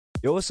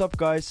Yo, what's up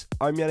guys,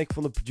 I'm Yanick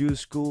from the Producer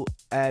School,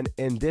 and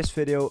in this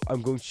video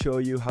I'm going to show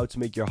you how to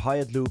make your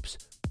hi-hat loops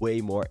way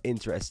more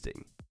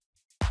interesting.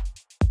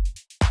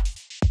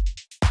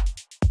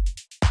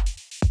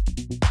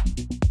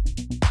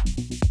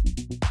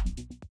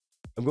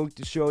 I'm going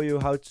to show you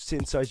how to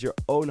synthesize your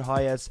own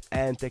hi-hats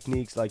and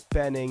techniques like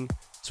panning,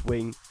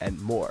 swing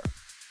and more.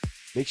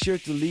 Make sure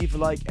to leave a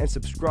like and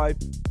subscribe,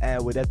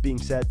 and with that being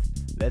said,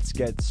 let's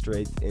get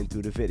straight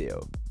into the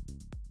video.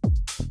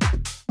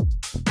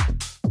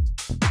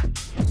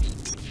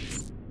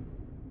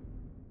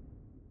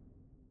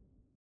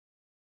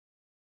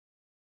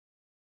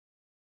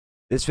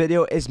 This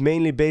video is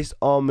mainly based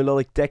on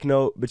melodic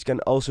techno, but you can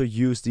also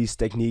use these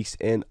techniques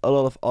in a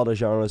lot of other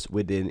genres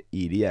within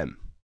EDM.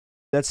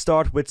 Let's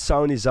start with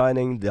sound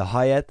designing the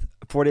hi-hat.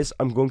 For this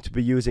I'm going to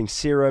be using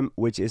Serum,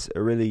 which is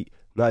a really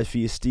nice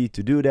VST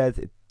to do that.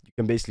 You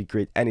can basically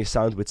create any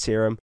sound with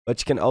Serum, but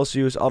you can also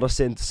use other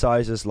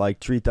synthesizers like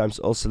 3x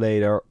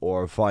Oscillator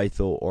or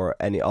Vital or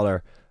any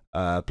other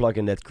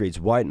plugin that creates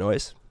white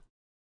noise.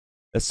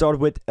 Let's start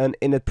with an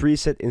init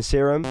preset in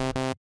Serum.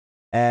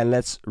 And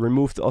let's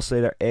remove the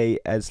oscillator A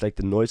as like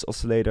the noise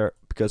oscillator,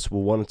 because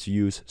we wanted to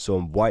use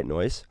some white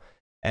noise.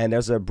 And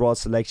there's a broad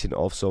selection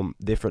of some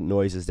different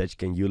noises that you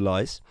can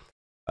utilize.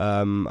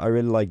 I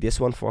really like this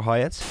one for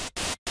hi-hats.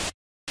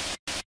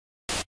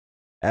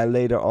 And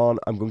later on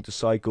I'm going to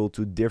cycle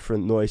to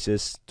different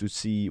noises to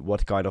see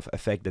what kind of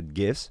effect that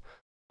gives.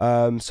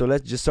 So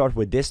let's just start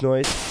with this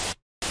noise.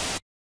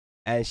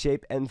 And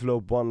shape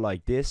envelope 1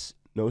 like this,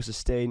 no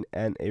sustain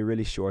and a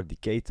really short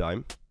decay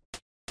time.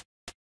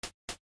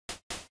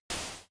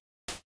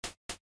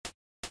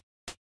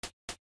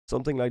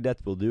 Something like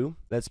that will do.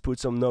 Let's put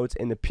some notes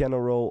in the piano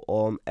roll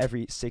on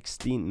every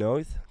 16th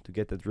note to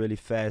get that really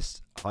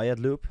fast hi-hat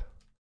loop.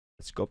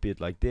 Let's copy it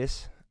like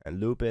this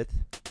and loop it.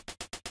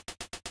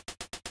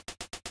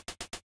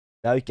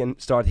 Now you can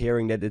start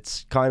hearing that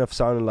it's kind of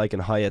sounding like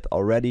a hi-hat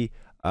already,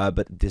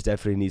 but this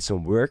definitely needs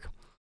some work.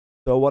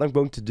 So what I'm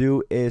going to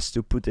do is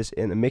to put this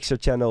in a mixer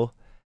channel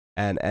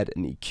and add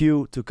an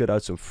EQ to cut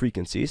out some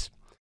frequencies.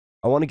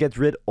 I want to get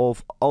rid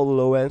of all the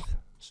low end,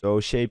 so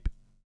shape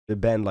the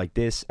band like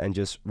this and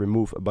just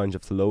remove a bunch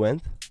of the low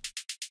end.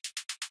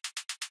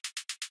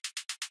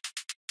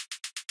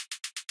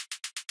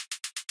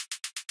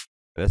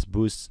 Let's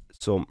boost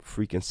some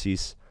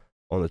frequencies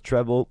on the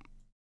treble.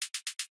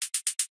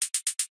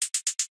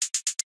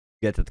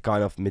 Get that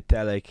kind of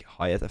metallic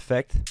hi-hat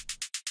effect.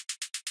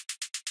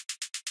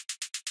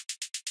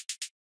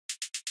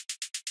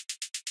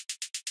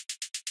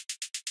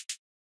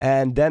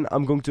 And then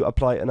I'm going to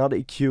apply another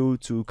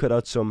EQ to cut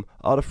out some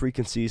other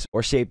frequencies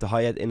or shape the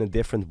hi-hat in a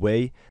different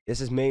way.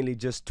 This is mainly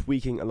just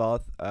tweaking a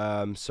lot,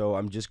 so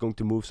I'm just going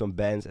to move some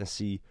bands and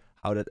see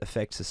how that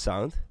affects the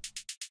sound.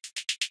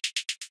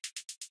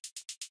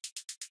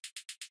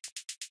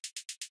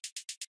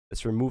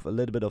 Let's remove a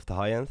little bit of the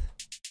high end.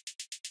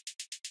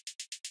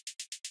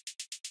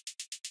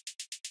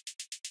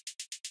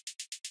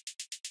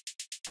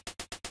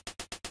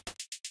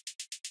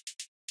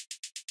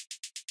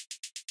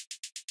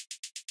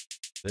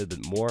 A little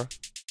bit more,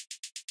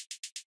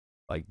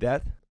 like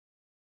that. To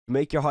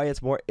make your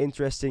hi-hats more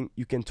interesting,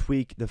 you can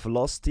tweak the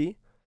velocity.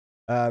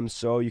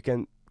 So you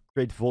can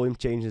create volume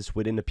changes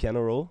within the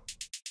piano roll.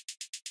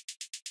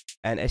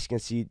 And as you can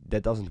see,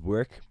 that doesn't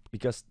work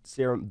because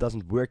Serum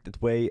doesn't work that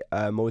way.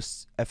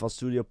 Most FL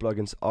Studio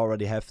plugins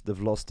already have the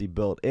velocity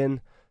built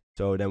in.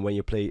 So then when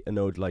you play a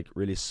note like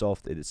really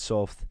soft, it is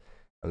soft,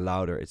 and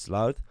louder, it's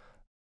loud.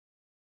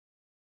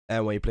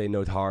 And when you play a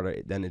note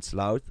harder, then it's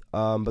loud.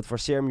 But for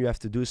Serum you have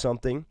to do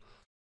something.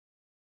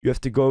 You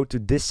have to go to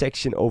this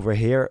section over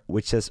here,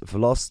 which says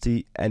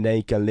velocity, and then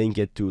you can link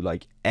it to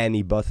like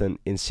any button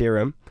in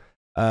Serum.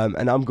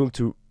 And I'm going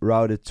to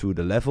route it to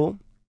the level,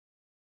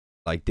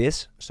 like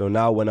this. So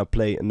now when I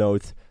play a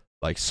note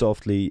like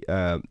softly,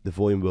 the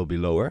volume will be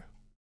lower.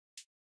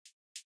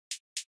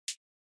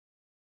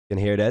 You can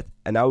hear that.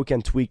 And now we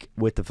can tweak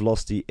with the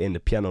velocity in the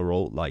piano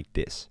roll like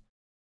this.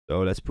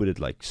 So let's put it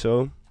like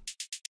so.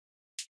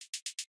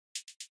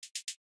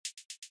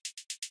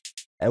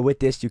 And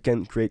with this you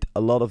can create a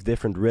lot of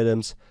different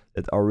rhythms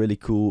that are really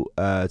cool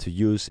to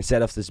use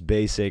instead of this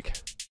basic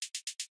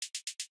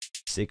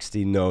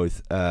 16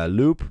 note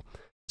loop.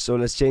 So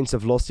let's change the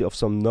velocity of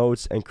some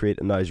notes and create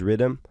a nice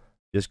rhythm.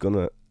 Just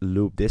gonna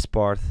loop this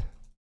part.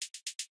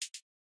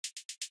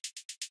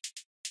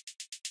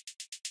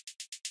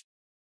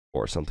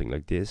 Or something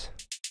like this.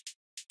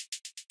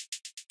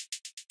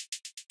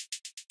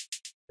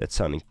 That's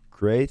sounding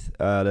great.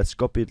 Let's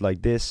copy it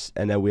like this,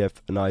 and then we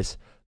have a nice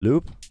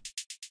loop.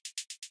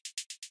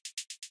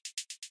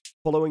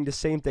 Following the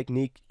same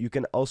technique, you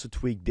can also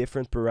tweak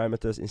different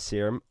parameters in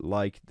Serum,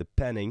 like the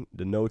panning,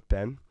 the note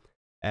pan.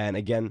 And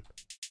again,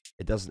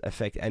 it doesn't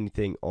affect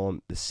anything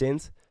on the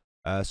synth,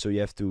 so you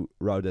have to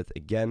route it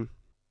again.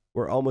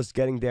 We're almost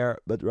getting there,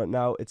 but right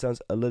now it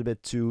sounds a little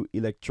bit too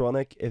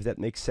electronic, if that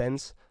makes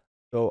sense.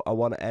 So I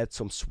want to add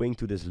some swing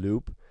to this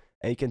loop.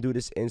 And you can do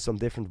this in some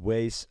different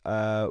ways.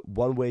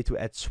 One way to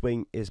add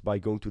swing is by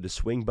going to the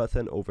swing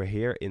button over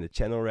here in the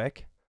channel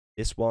rack.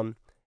 this one,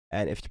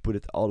 and if you put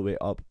it all the way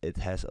up, it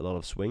has a lot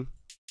of swing.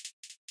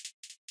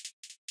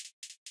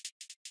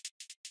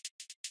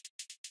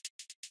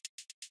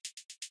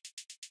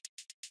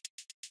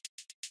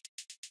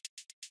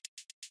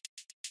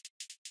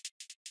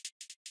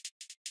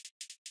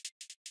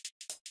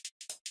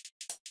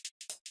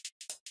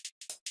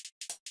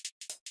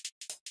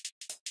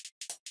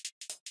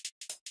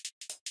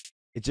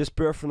 It's just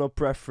personal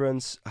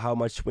preference how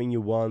much swing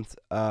you want.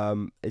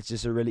 It's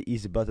just a really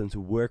easy button to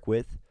work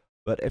with.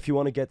 But if you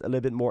want to get a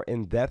little bit more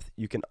in depth,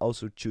 you can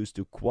also choose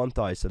to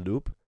quantize the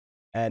loop.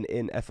 And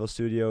in FL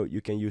Studio,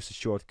 you can use the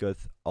shortcut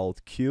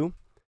Alt-Q,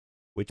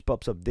 which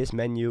pops up this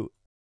menu.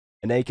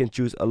 And then you can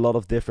choose a lot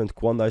of different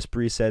quantize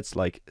presets,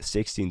 like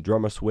 16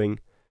 drummer swing,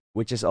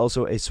 which is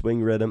also a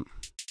swing rhythm,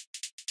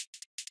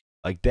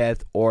 like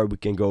that. Or we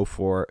can go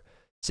for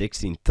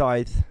 16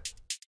 tight.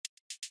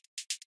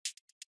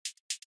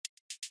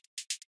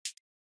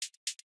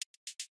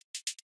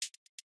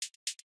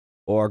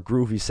 Or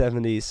groovy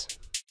 70s.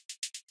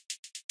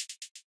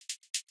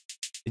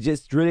 It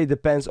just really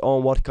depends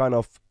on what kind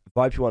of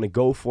vibe you want to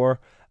go for.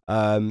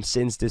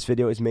 Since this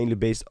video is mainly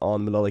based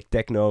on melodic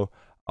techno,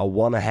 I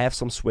want to have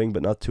some swing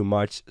but not too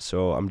much,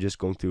 so I'm just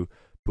going to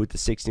put the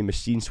 16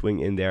 machine swing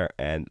in there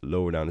and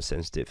lower down the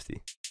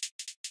sensitivity.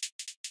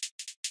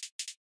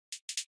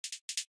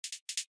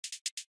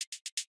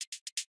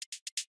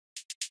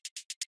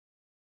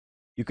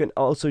 You can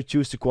also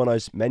choose to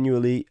quantize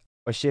manually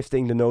by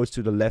shifting the notes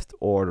to the left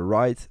or the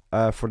right.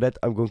 For that,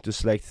 I'm going to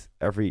select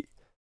every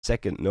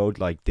second note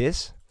like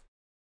this.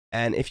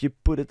 And if you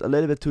put it a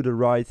little bit to the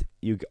right,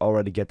 you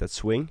already get that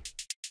swing.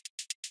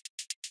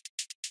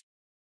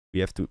 We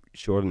have to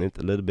shorten it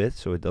a little bit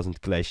so it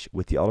doesn't clash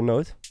with the other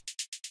note.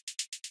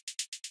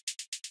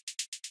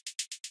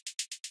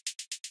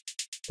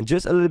 And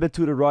just a little bit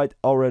to the right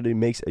already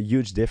makes a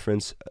huge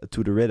difference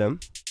to the rhythm.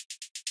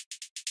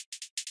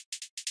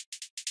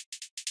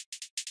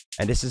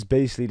 And this is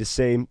basically the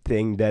same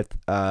thing that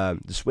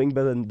the swing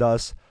button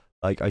does,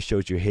 like I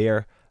showed you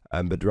here.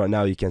 But right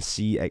now you can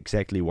see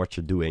exactly what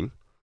you're doing.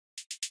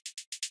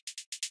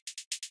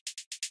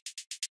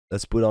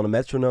 Let's put on a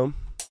metronome.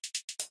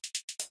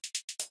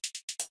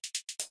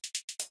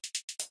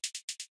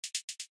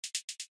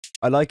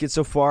 I like it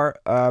so far.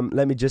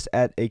 Let me just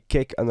add a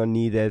kick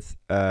underneath it,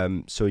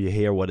 so you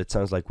hear what it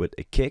sounds like with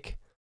a kick.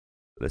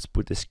 Let's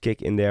put this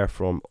kick in there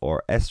from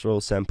our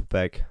Astral sample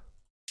pack.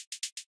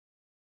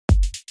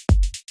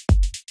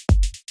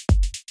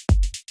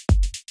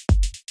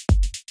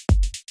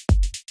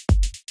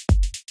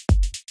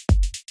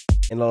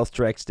 In a lot of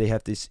tracks they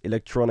have these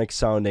electronic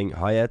sounding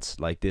hi-hats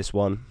like this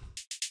one,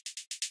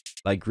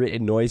 like really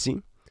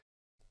noisy.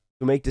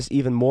 To make this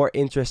even more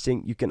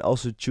interesting, you can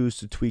also choose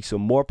to tweak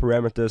some more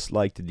parameters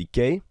like the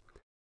decay,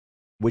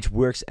 which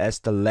works as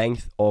the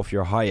length of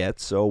your hi-hat.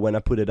 So when I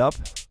put it up,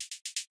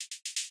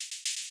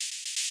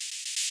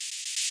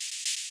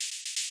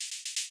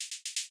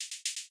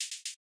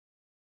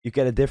 you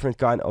get a different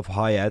kind of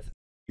hi-hat.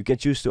 You can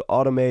choose to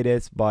automate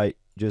it by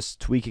just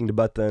tweaking the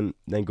button,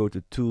 then go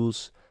to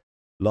Tools,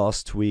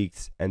 Last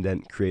Tweaked, and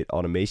then Create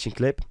Automation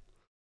Clip.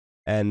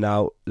 And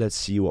now let's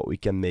see what we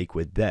can make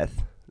with that.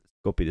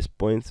 Copy this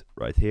point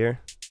right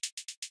here.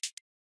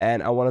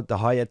 And I wanted the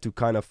hi-hat to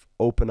kind of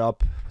open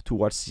up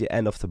towards the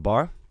end of the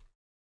bar.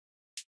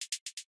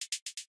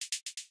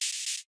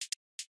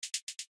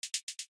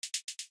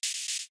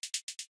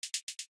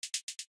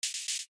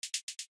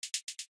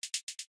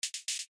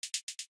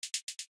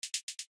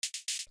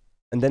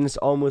 And then it's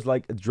almost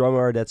like a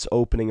drummer that's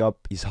opening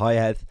up his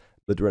hi-hat,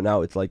 but right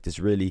now it's like this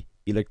really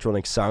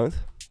electronic sound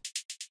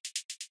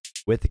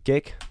with the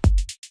kick.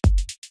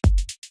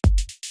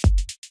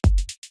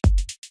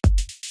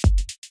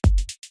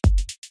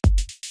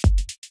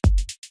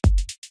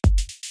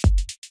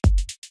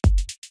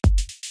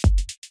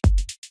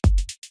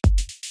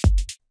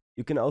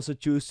 You can also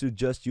choose to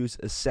just use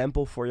a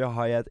sample for your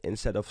hi-hat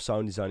instead of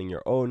sound designing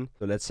your own.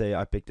 So let's say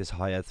I pick this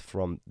hi-hat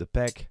from the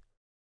pack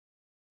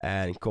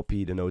and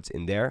copy the notes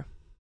in there.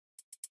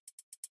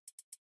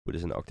 Put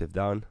this an octave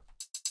down.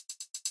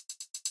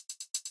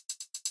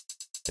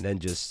 And then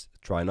just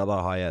try another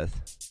hi-hat.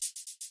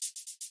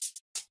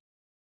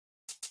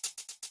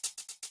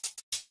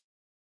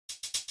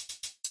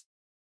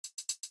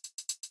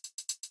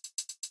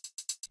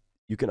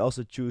 You can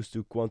also choose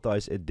to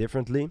quantize it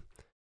differently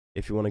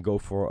if you want to go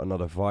for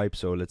another vibe.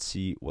 So let's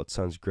see what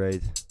sounds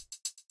great.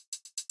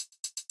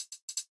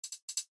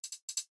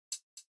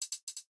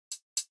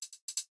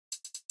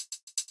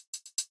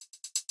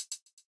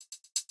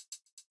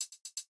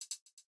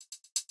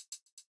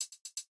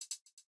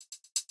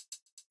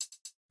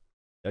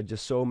 There are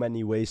just so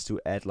many ways to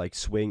add like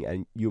swing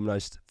and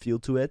humanized feel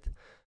to it.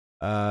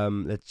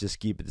 Let's just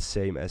keep it the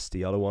same as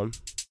the other one.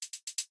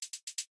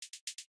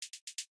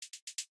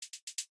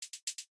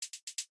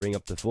 Bring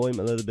up the volume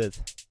a little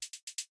bit.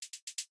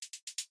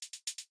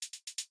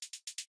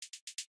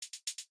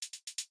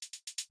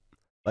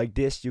 Like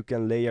this, you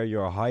can layer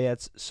your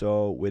hi-hats,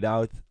 so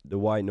without the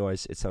white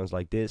noise it sounds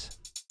like this.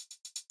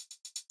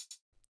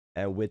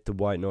 And with the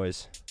white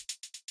noise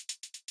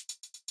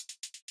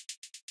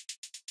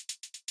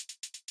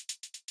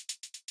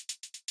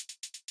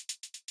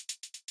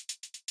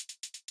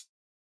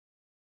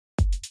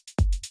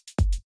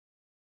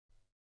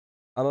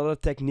Another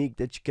technique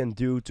that you can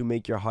do to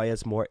make your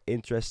hi-hats more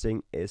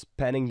interesting is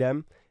panning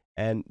them.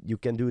 And you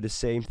can do the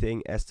same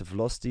thing as the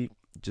velocity.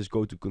 Just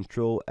go to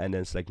control and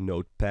then select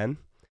node pan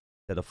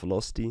instead of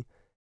velocity.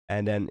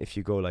 And then if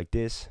you go like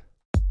this,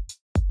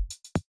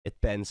 it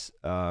pans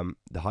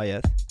the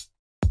hi-hat.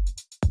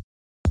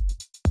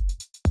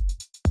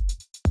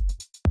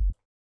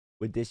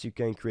 With this you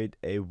can create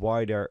a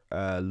wider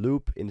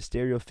loop in the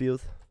stereo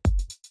field.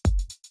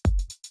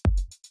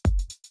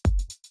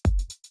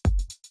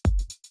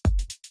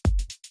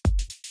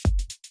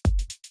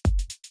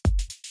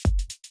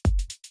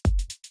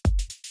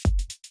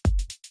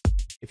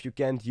 If you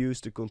can't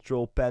use the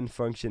control pan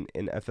function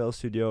in FL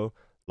Studio,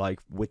 like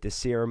with the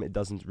serum, it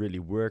doesn't really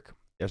work.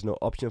 There's no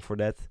option for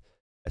that,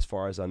 as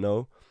far as I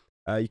know.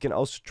 You can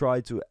also try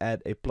to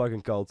add a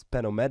plugin called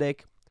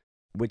Panomatic,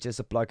 which is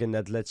a plugin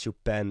that lets you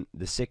pan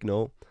the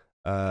signal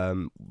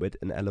with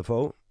an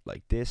LFO,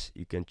 like this.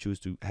 You can choose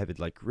to have it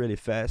like really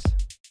fast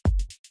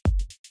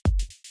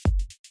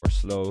or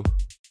slow.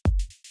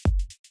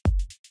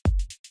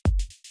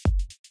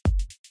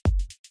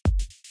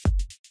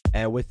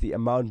 And with the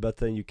amount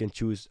button, you can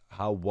choose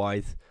how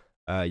wide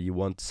you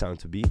want the sound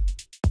to be.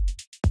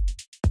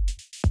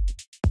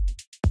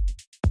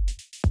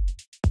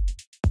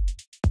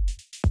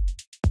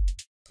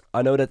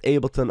 I know that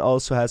Ableton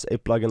also has a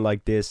plugin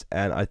like this,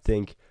 and I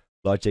think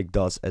Logic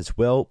does as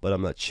well, but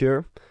I'm not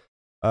sure.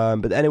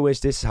 But anyways,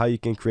 this is how you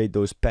can create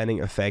those panning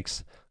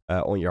effects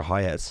on your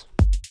hi-hats.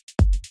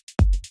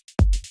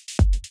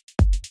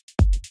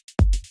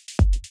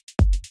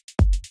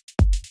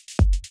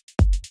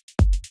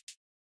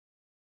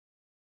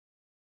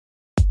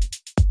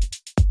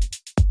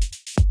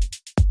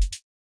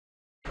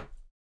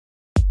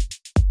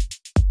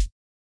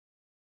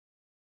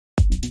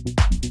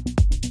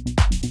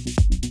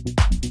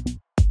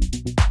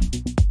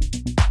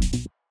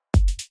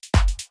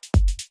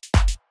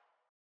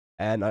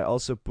 And I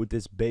also put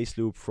this bass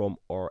loop from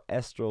our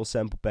Astral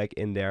sample pack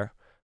in there,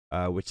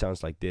 which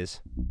sounds like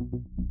this.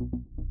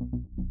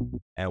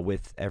 And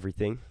with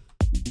everything.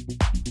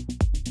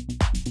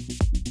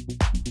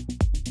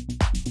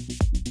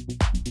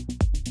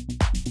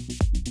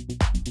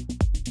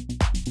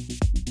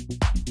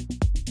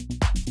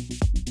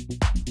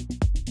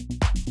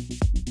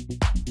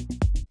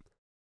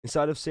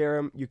 Inside of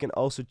Serum, you can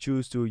also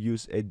choose to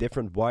use a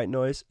different white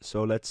noise.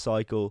 So let's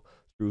cycle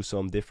through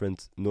some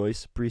different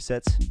noise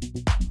presets.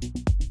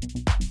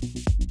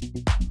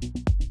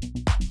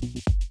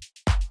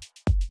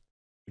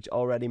 Which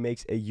already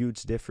makes a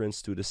huge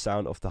difference to the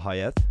sound of the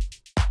hi-hat.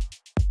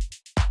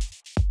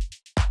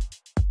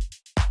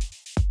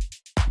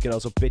 You can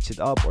also pitch it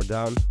up or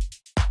down,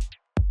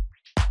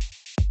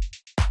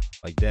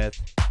 like that.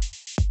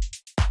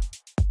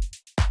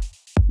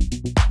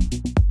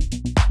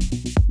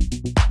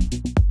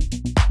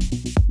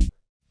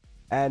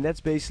 And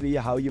that's basically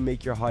how you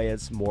make your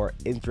hi-hats more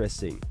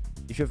interesting.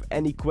 If you have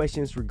any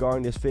questions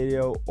regarding this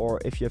video,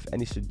 or if you have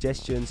any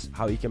suggestions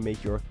how you can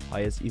make your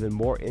hi-hats even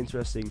more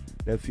interesting,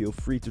 then feel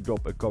free to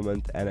drop a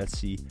comment and let's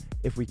see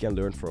if we can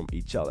learn from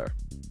each other.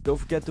 Don't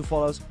forget to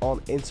follow us on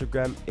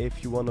Instagram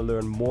if you want to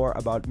learn more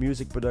about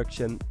music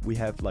production. We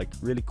have like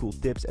really cool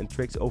tips and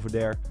tricks over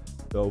there,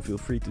 so feel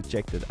free to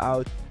check that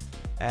out.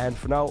 And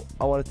for now,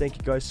 I want to thank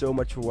you guys so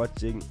much for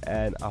watching,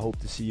 and I hope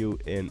to see you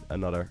in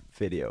another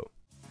video.